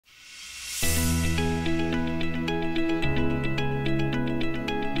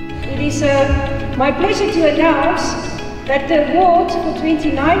It is my pleasure to announce that the award for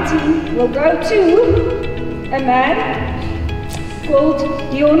 2019 will go to a man called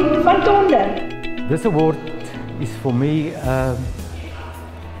Deon van Tonder. This award is for me an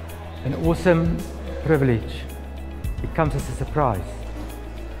awesome privilege. It comes as a surprise.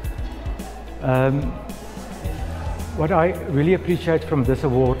 What I really appreciate from this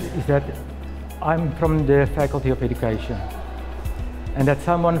award is that I'm from the Faculty of Education, and that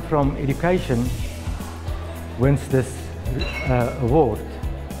someone from education wins this award.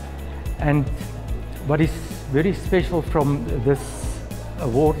 And what is very special from this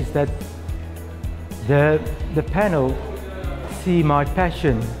award is that the panel see my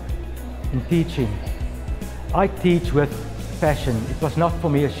passion in teaching. I teach with passion. It was not for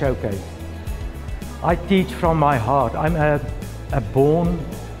me a showcase. I teach from my heart. I'm a born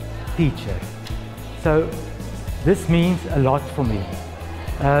teacher. So this means a lot for me.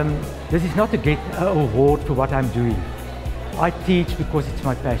 This is not to get an award for what I'm doing. I teach because it's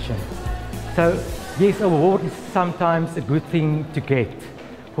my passion. So yes, an award is sometimes a good thing to get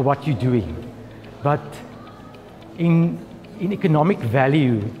for what you're doing. But in economic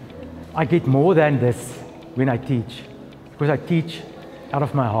value, I get more than this when I teach, because I teach out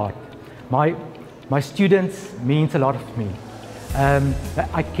of my heart. My students means a lot to me.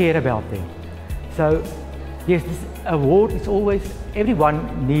 I care about them. So yes, this award is always,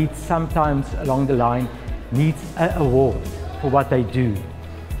 everyone needs sometimes along the line, needs an award for what they do.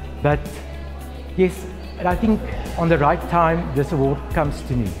 But yes, I think on the right time this award comes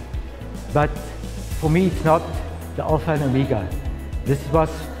to me. But for me it's not the alpha and omega. This was,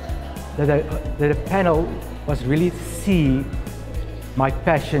 the panel was really see my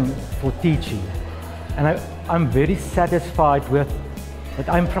passion for teaching. And I'm very satisfied with that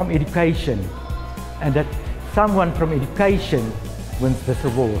I'm from education, and that someone from education wins this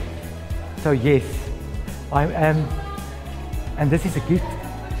award. So yes, I am, and this is a gift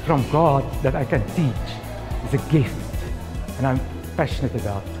from God that I can teach. It's a gift, and I'm passionate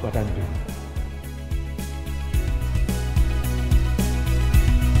about what I'm doing.